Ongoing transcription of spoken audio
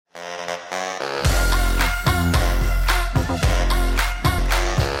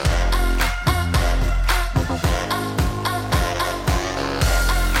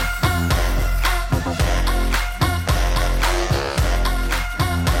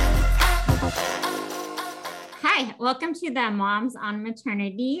Hi, welcome to the Moms on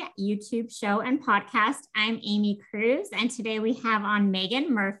Maternity YouTube show and podcast. I'm Aimee Cruz, and today we have on Meaghan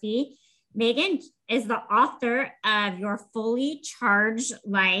Murphy. Meaghan is the author of Your Fully Charged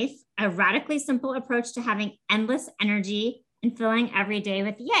Life, a radically simple approach to having endless energy and filling every day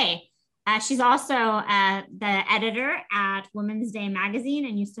with yay. She's also the editor at Women's Day magazine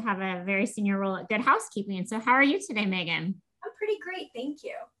and used to have a very senior role at Good Housekeeping. So how are you today, Meaghan? I'm pretty great, thank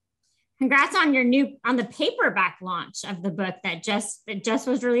you. Congrats on the paperback launch of the book that just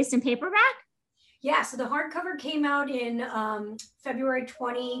was released in paperback. Yeah, so the hardcover came out in February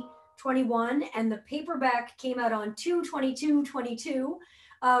 2021, and the paperback came out on 2/22/22,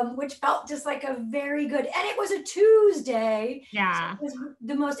 which felt just like a very good, and it was a Tuesday. Yeah. So it was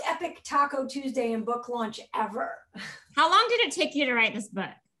the most epic Taco Tuesday and book launch ever. How long did it take you to write this book?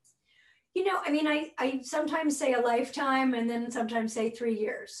 You know, I mean, I sometimes say a lifetime and then sometimes say 3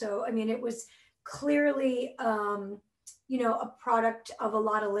 years. So, I mean, it was clearly, a product of a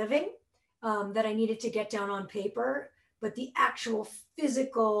lot of living that I needed to get down on paper. But the actual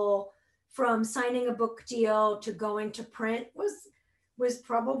physical, from signing a book deal to going to print was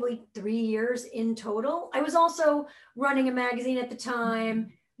probably 3 years in total. I was also running a magazine at the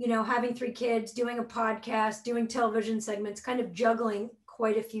time, having 3 kids, doing a podcast, doing television segments, kind of juggling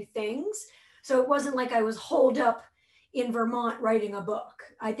quite a few things. So it wasn't like I was holed up in Vermont writing a book.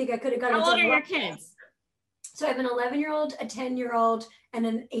 I think I could have got it done. How old are your kids? So I have an 11-year-old, a 10-year-old, and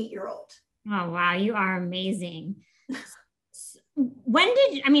an 8-year-old. Oh, wow. You are amazing. This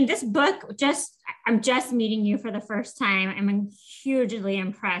book, I'm just meeting you for the first time. I'm hugely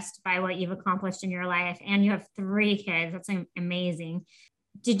impressed by what you've accomplished in your life. And you have 3 kids. That's amazing.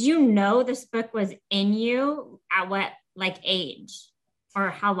 Did you know this book was in you at what age? Or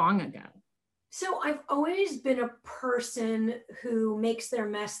how long ago? So I've always been a person who makes their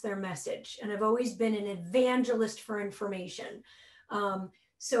mess their message. And I've always been an evangelist for information.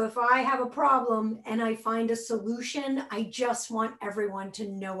 So if I have a problem and I find a solution, I just want everyone to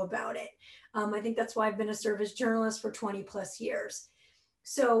know about it. I think that's why I've been a service journalist for 20 plus years.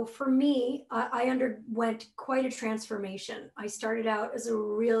 So for me, I underwent quite a transformation. I started out as a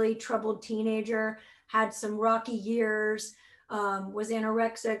really troubled teenager, had some rocky years, was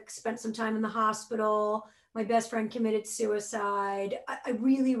anorexic, spent some time in the hospital. My best friend committed suicide. I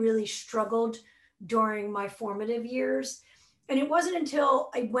really, really struggled during my formative years. And it wasn't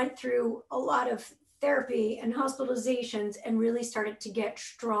until I went through a lot of therapy and hospitalizations and really started to get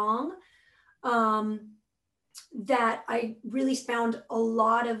strong that I really found a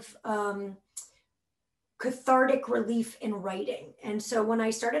lot of cathartic relief in writing. And so when I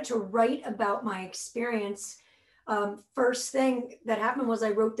started to write about my experience, first thing that happened was I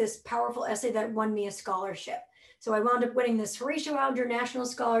wrote this powerful essay that won me a scholarship. So I wound up winning this Horatio Alger National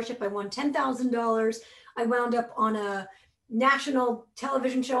Scholarship. I won $10,000. I wound up on a national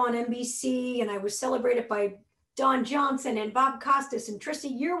television show on NBC, and I was celebrated by Don Johnson and Bob Costas, and Trisha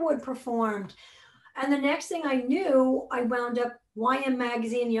Yearwood performed. And the next thing I knew, I wound up, YM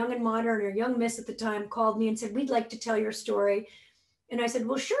Magazine, Young and Modern, or Young Miss at the time, called me and said, "We'd like to tell your story." And I said,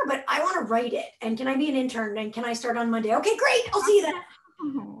 "Well, sure, but I want to write it. And can I be an intern? And can I start on Monday?" "Okay, great. I'll see you then."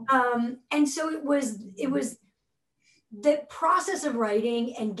 And so it was the process of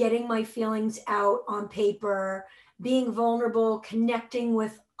writing and getting my feelings out on paper, being vulnerable, connecting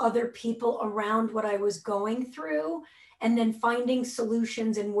with other people around what I was going through, and then finding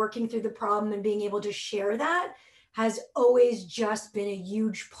solutions and working through the problem and being able to share that has always just been a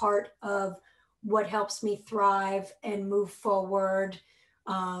huge part of what helps me thrive and move forward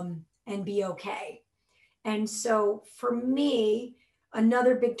and be okay. And so for me,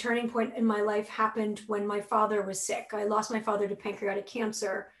 another big turning point in my life happened when my father was sick. I lost my father to pancreatic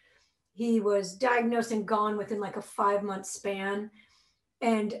cancer. He was diagnosed and gone within like a 5-month span.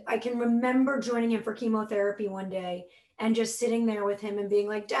 And I can remember joining him for chemotherapy one day and just sitting there with him and being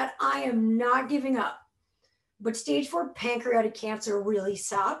like, "Dad, I am not giving up. But stage 4 pancreatic cancer really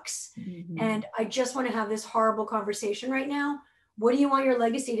sucks. Mm-hmm. And I just want to have this horrible conversation right now. What do you want your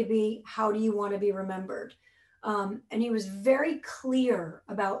legacy to be? How do you want to be remembered?" And he was very clear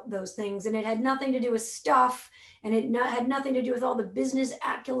about those things. And it had nothing to do with stuff. And it had nothing to do with all the business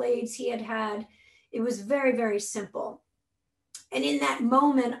accolades he had had. It was very, very simple. And in that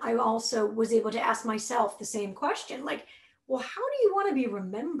moment, I also was able to ask myself the same question, like, well, how do you want to be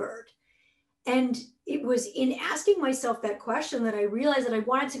remembered? And it was in asking myself that question that I realized that I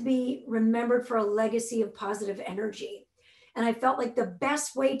wanted to be remembered for a legacy of positive energy. And I felt like the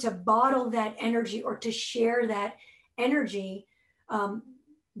best way to bottle that energy or to share that energy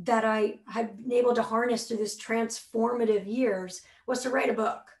that I had been able to harness through this transformative years was to write a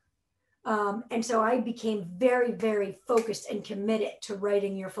book. And so I became very, very focused and committed to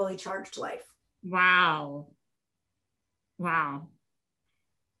writing Your Fully Charged Life. Wow. Wow.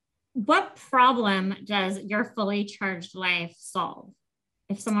 What problem does Your Fully Charged Life solve?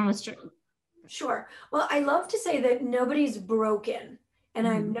 If someone was Sure. Well, I love to say that nobody's broken and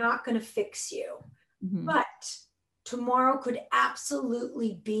I'm not going to fix you. But tomorrow could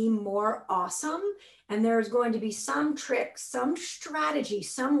absolutely be more awesome. And there's going to be some trick, some strategy,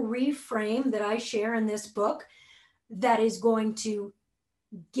 some reframe that I share in this book that is going to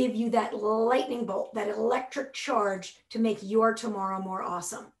give you that lightning bolt, that electric charge to make your tomorrow more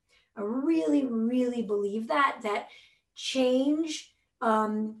awesome. I really, really believe that change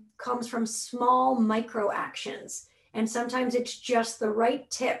comes from small micro actions. And sometimes it's just the right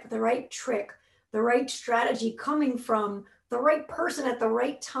tip, the right trick, the right strategy coming from the right person at the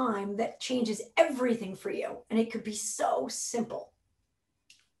right time that changes everything for you. And it could be so simple.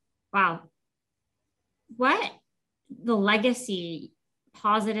 Wow. What the legacy,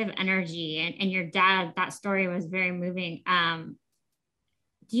 positive energy, and your dad, that story was very moving. I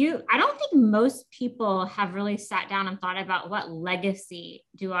don't think most people have really sat down and thought about what legacy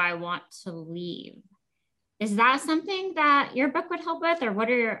do I want to leave? Is that something that your book would help with,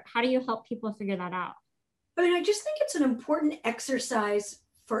 or how do you help people figure that out? I mean, I just think it's an important exercise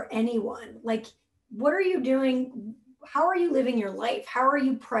for anyone. Like, what are you doing? How are you living your life? How are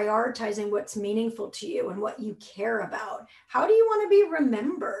you prioritizing what's meaningful to you and what you care about? How do you want to be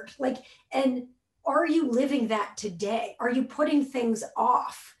remembered? And are you living that today? Are you putting things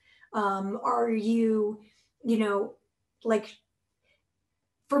off? Are you,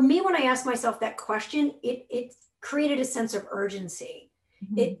 for me, when I asked myself that question, it created a sense of urgency.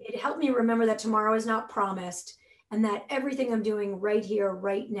 It helped me remember that tomorrow is not promised and that everything I'm doing right here,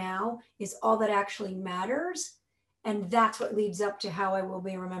 right now is all that actually matters. And that's what leads up to how I will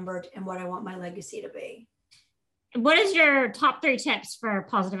be remembered and what I want my legacy to be. What is your top 3 tips for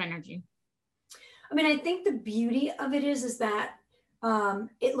positive energy? I mean, I think the beauty of it is that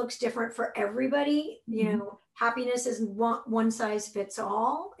it looks different for everybody. Happiness isn't one size fits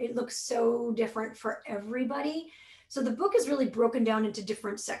all. It looks so different for everybody. So the book is really broken down into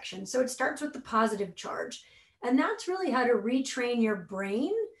different sections. So it starts with the positive charge. And that's really how to retrain your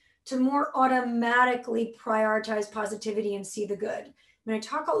brain to more automatically prioritize positivity and see the good. I mean, I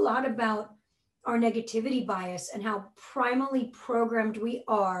talk a lot about our negativity bias and how primally programmed we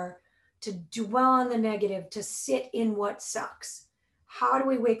are to dwell on the negative, to sit in what sucks. How do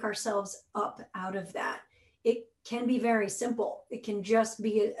we wake ourselves up out of that? It can be very simple. It can just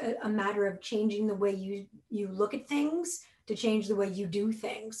be a matter of changing the way you look at things to change the way you do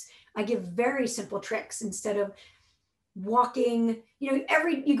things. I give very simple tricks instead of walking, you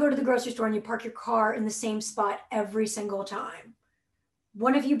go to the grocery store and you park your car in the same spot every single time.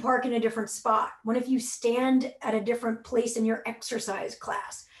 What if you park in a different spot? What if you stand at a different place in your exercise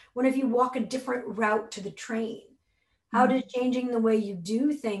class? What if you walk a different route to the train? How does changing the way you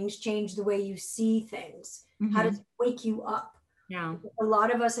do things change the way you see things? How does it wake you up? Yeah. A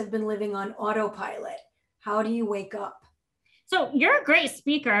lot of us have been living on autopilot. How do you wake up? So you're a great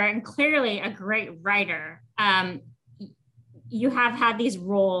speaker and clearly a great writer. You have had these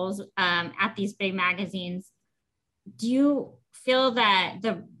roles at these big magazines. Do you feel that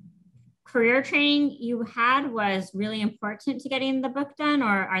the career training you had was really important to getting the book done, or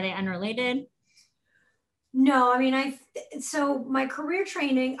are they unrelated? No, I mean, so my career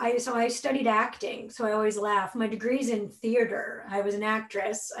training, I studied acting. So I always laugh. My degree's in theater. I was an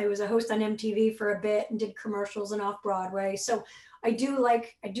actress. I was a host on MTV for a bit and did commercials and off Broadway. So I do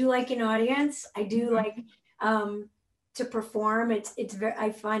like an audience. I do like to perform.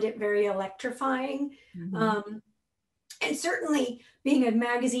 I find it very electrifying. And certainly being a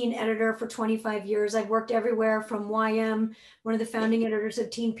magazine editor for 25 years, I've worked everywhere from YM, one of the founding editors of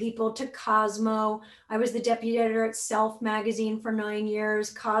Teen People, to Cosmo. I was the deputy editor at Self magazine for 9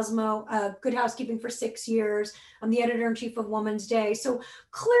 years, Cosmo, Good Housekeeping for 6 years. I'm the editor-in-chief of Woman's Day. So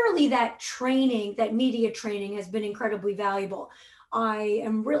clearly that training, that media training, has been incredibly valuable. I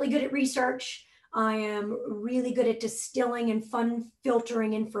am really good at research. I am really good at distilling and fun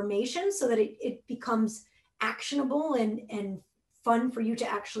filtering information so that it becomes actionable and fun for you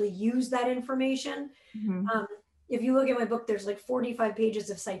to actually use that information. If you look at my book, there's like 45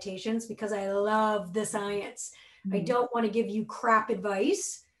 pages of citations because I love the science. I don't want to give you crap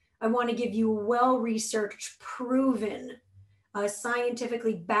advice. I want to give you well-researched, proven,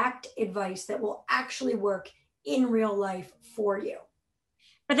 scientifically backed advice that will actually work in real life for you.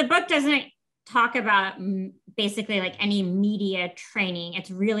 But the book doesn't talk about basically like any media training.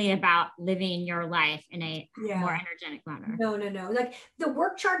 It's really about living your life in a more energetic manner. No. Like the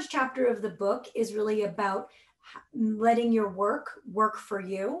work charge chapter of the book is really about letting your work for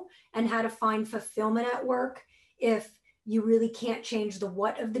you and how to find fulfillment at work. If you really can't change the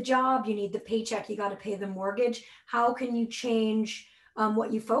what of the job, you need the paycheck, you got to pay the mortgage. How can you change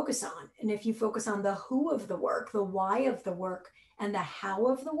what you focus on? And if you focus on the who of the work, the why of the work, and the how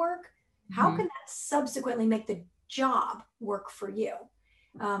of the work, how can that subsequently make the job work for you?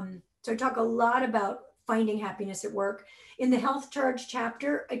 So I talk a lot about finding happiness at work. In the health charge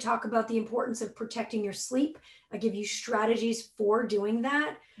chapter, I talk about the importance of protecting your sleep. I give you strategies for doing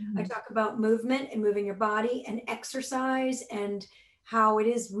that. I talk about movement and moving your body and exercise and how it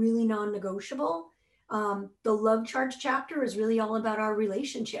is really non-negotiable. The love charge chapter is really all about our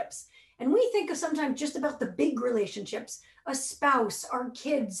relationships. And we think of sometimes just about the big relationships, a spouse, our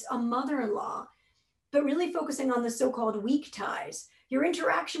kids, a mother-in-law, but really focusing on the so-called weak ties. Your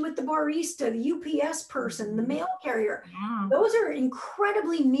interaction with the barista, the UPS person, the mail carrier. Those are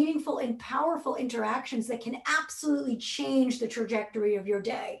incredibly meaningful and powerful interactions that can absolutely change the trajectory of your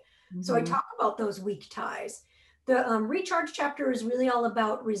day. So I talk about those weak ties. The recharge chapter is really all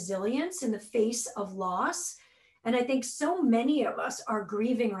about resilience in the face of loss. And I think so many of us are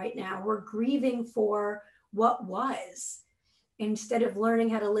grieving right now. We're grieving for what was, instead of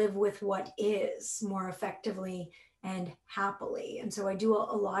learning how to live with what is more effectively and happily. And so I do a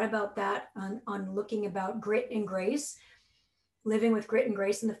lot about that on looking about grit and grace, living with grit and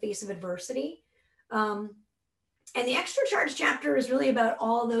grace in the face of adversity. And the extra charge chapter is really about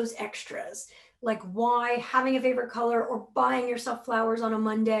all those extras, like why having a favorite color or buying yourself flowers on a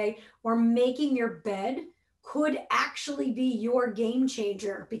Monday or making your bed could actually be your game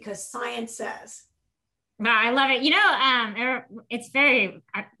changer because science says. Wow, I love it. It's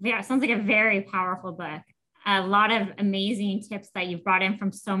it sounds like a very powerful book. A lot of amazing tips that you've brought in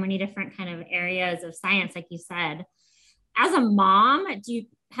from so many different kind of areas of science, like you said. As a mom, do you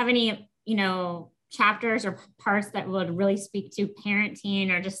have any, chapters or parts that would really speak to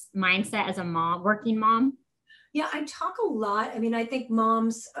parenting or just mindset as a mom, working mom? Yeah, I talk a lot. I mean, I think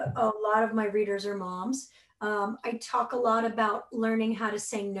moms, a lot of my readers are moms. I talk a lot about learning how to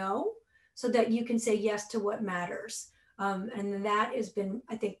say no so that you can say yes to what matters. And that has been,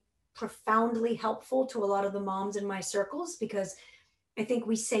 I think, profoundly helpful to a lot of the moms in my circles, because I think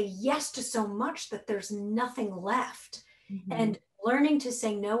we say yes to so much that there's nothing left. And learning to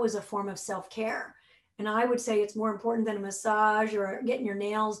say no is a form of self-care. And I would say it's more important than a massage or getting your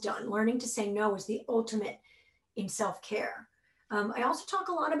nails done. Learning to say no is the ultimate in self-care. I also talk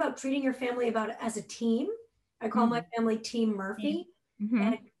a lot about treating your family as a team. I call my family Team Murphy,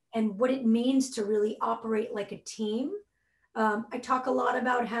 and what it means to really operate like a team. I talk a lot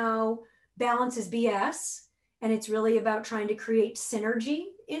about how balance is BS, and it's really about trying to create synergy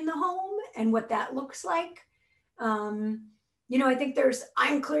in the home and what that looks like. I think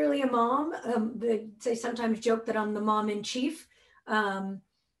I'm clearly a mom. They sometimes joke that I'm the mom in chief. I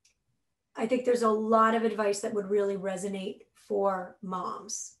think there's a lot of advice that would really resonate for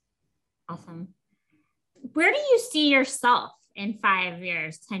moms. Awesome. Where do you see yourself in 5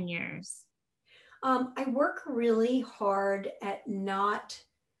 years, 10 years? I work really hard at not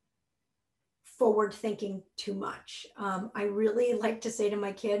forward thinking too much. I really like to say to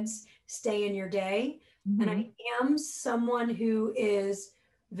my kids, stay in your day. And I am someone who is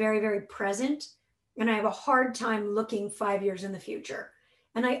very, very present. And I have a hard time looking 5 years in the future.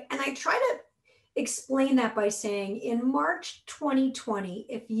 And I try to explain that by saying, in March 2020,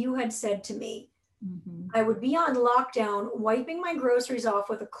 if you had said to me, I would be on lockdown, wiping my groceries off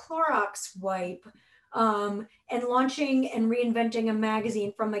with a Clorox wipe, and launching and reinventing a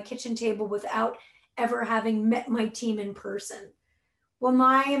magazine from my kitchen table without ever having met my team in person. Well,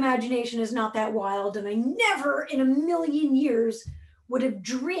 my imagination is not that wild, and I never in a million years would have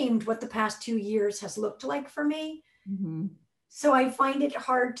dreamed what the past 2 years has looked like for me. So I find it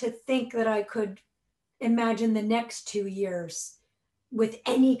hard to think that I could imagine the next 2 years with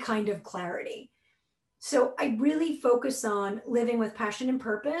any kind of clarity. So I really focus on living with passion and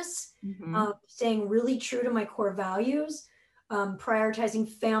purpose, staying really true to my core values, prioritizing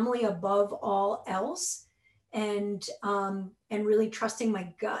family above all else, and really trusting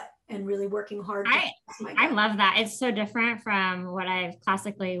my gut and really working hard. I love that. It's so different from what I've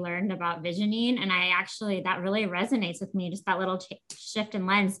classically learned about visioning. And that really resonates with me, just that little shift in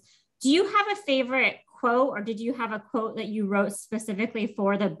lens. Do you have a favorite quote, or did you have a quote that you wrote specifically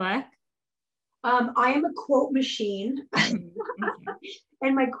for the book? I am a quote machine.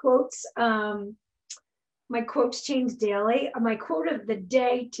 And my quotes, my quotes change daily. My quote of the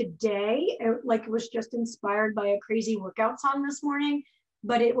day today, it was just inspired by a crazy workout song this morning,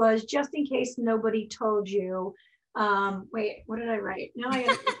 but it was just in case nobody told you. Wait, what did I write? No, I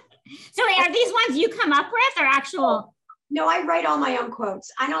gotta. So are these ones you come up with or actual? No, I write all my own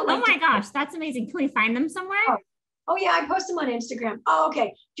quotes. I don't like. Oh my gosh, that's amazing. Can we find them somewhere? Oh yeah, I post them on Instagram. Oh,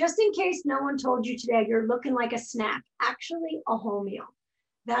 okay. Just in case no one told you today, you're looking like a snack. Actually, a whole meal.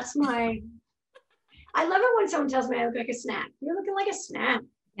 That's my. I love it when someone tells me I look like a snack. You're looking like a snack.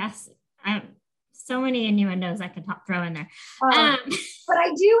 Yes. So many innuendos I could throw in there. But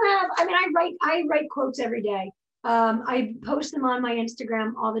I do have, I write quotes every day. I post them on my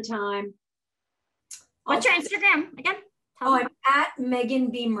Instagram all the time. What's your Instagram again? I'm at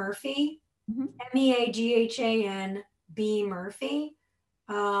Meaghan B. Murphy, Meaghan B. Murphy.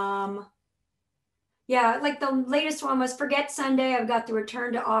 Yeah, like the latest one was Forget Sunday. I've got the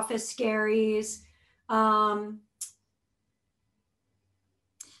Return to Office Scaries. Okay,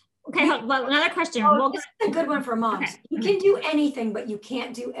 well, another question. This is a good one for moms. Okay. You can do anything, but you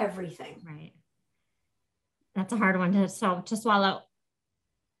can't do everything. Right. That's a hard one to swallow.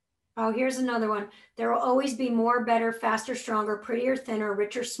 Oh, here's another one. There will always be more, better, faster, stronger, prettier, thinner,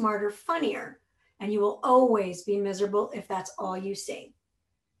 richer, smarter, funnier. And you will always be miserable if that's all you see.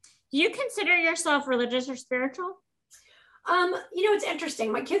 Do you consider yourself religious or spiritual? It's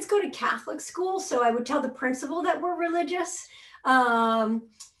interesting. My kids go to Catholic school, so I would tell the principal that we're religious. But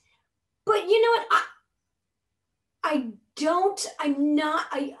you know what? I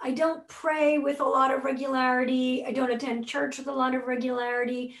don't pray with a lot of regularity. I don't attend church with a lot of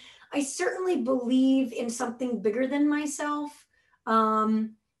regularity. I certainly believe in something bigger than myself.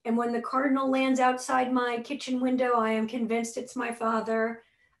 And when the cardinal lands outside my kitchen window, I am convinced it's my father.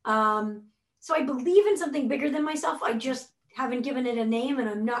 So I believe in something bigger than myself. I just haven't given it a name and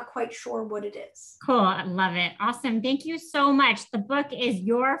I'm not quite sure what it is. Cool. I love it. Awesome. Thank you so much. The book is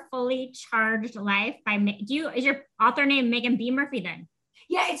Your Fully Charged Life is your author name Meaghan B. Murphy then?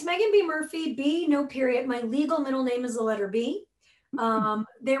 Yeah, it's Meaghan B. Murphy, B, no period. My legal middle name is the letter B.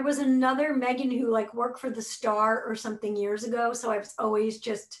 There was another Meaghan who worked for the Star or something years ago. So I've always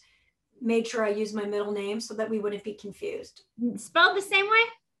just made sure I use my middle name so that we wouldn't be confused. Spelled the same way?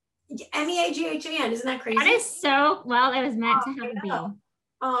 Meaghan, isn't that crazy? That is so, well, it was meant to have a B. Oh,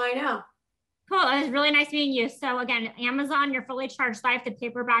 I know. Cool. It was really nice meeting you. So again, Amazon, Your Fully Charged Life, the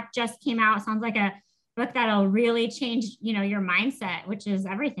paperback just came out. It sounds like a book that'll really change, your mindset, which is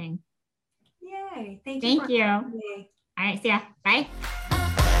everything. Yay. Thank you. All right. See ya. Bye.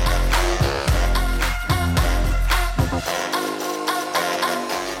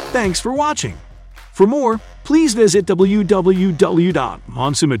 Thanks for watching. For more, please visit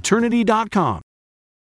www.monsomaternity.com.